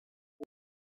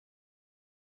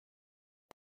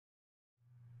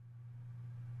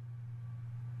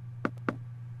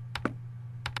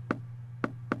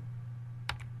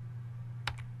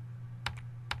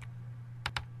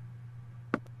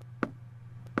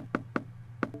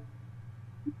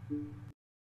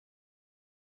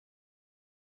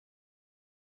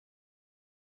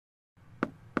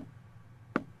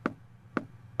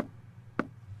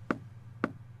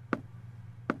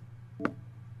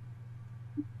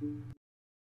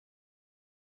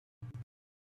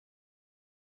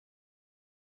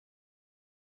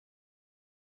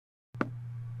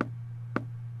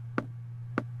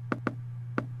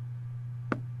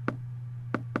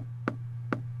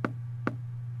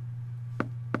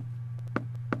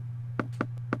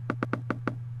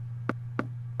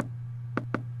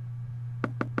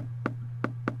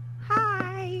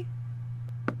Hi!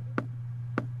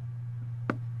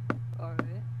 Alright.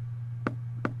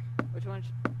 Which one?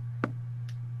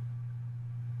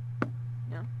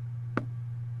 No?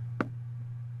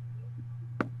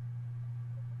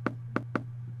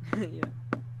 Yeah.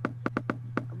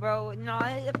 Bro, no,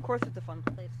 of course it's a fun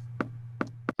place.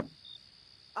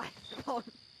 I spawned.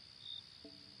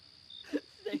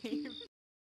 Same.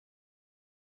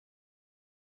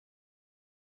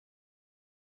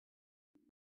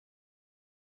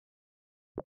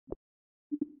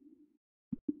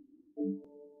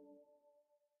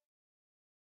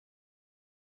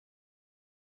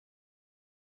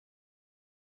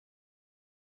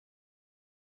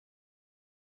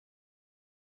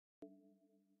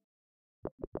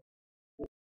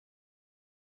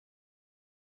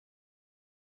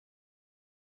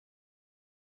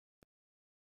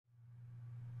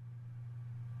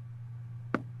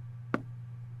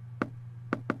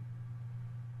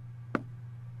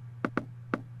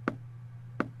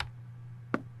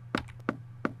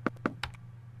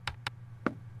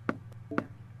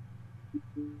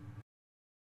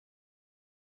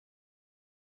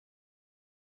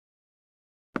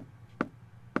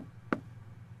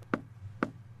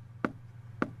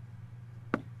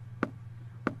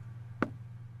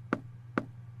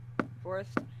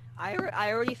 Forest. I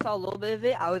already saw a little bit of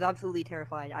it. I was absolutely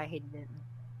terrified. I hated it.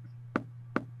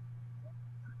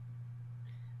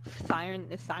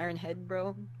 Siren head,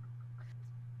 bro.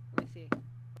 Let me see.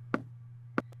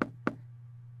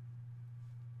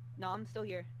 No, I'm still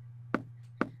here.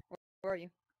 Where are you?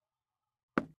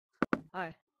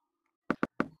 Hi.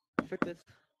 Frick this.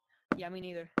 Yeah, me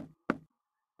neither.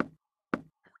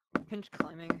 Pinch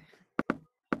climbing.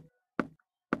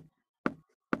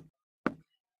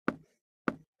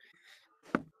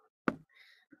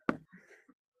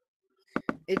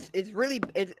 It's really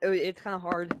it's kind of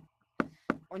hard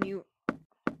when you.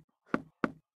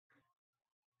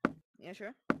 Yeah,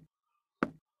 sure.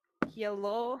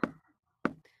 Yellow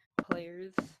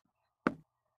players.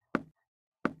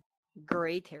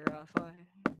 Gray terrify.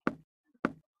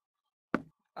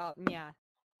 Yeah.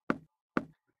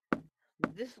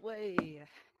 This way.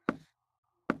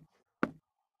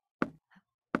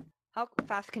 How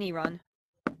fast can he run?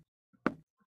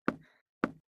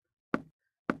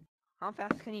 How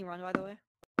fast can he run, by the way?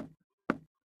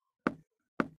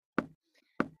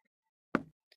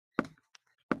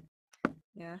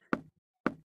 Yeah.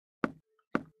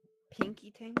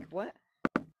 Pinky Tank? What?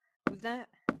 Who's that?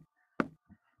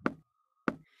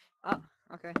 Oh,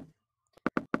 okay.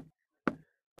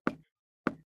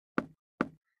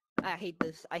 I hate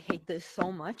this. I hate this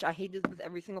so much. I hate this with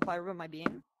every single fiber of my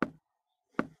being.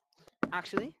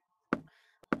 Actually.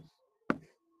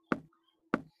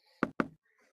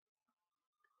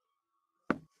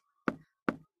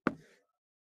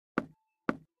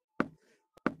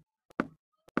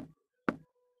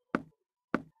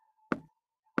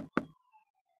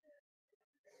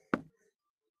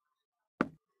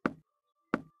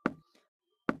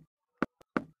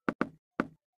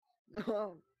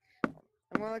 Oh,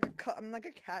 I'm like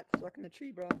a cat stuck in a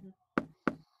tree, bro.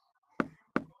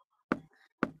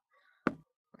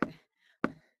 Okay.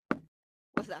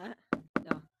 What's that?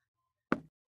 No.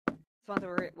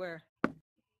 Sponsor where?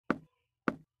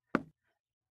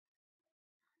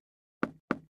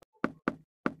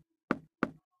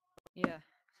 Yeah.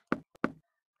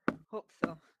 Hope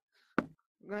so.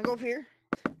 I'm gonna go over here.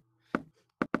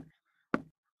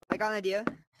 I got an idea.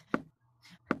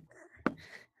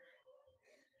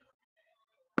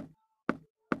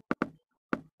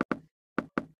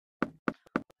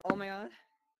 Oh my god.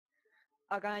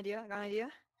 I got an idea. I got an idea.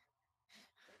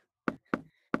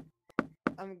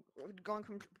 I'm going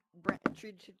from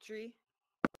tree to tree.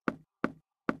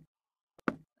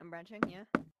 I'm branching, yeah.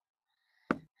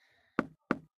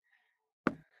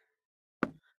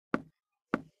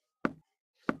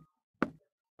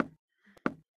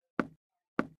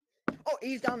 Oh,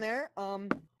 he's down there.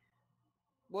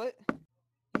 What?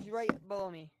 He's right below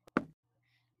me.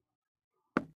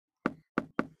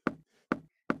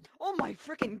 Oh my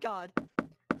freaking god.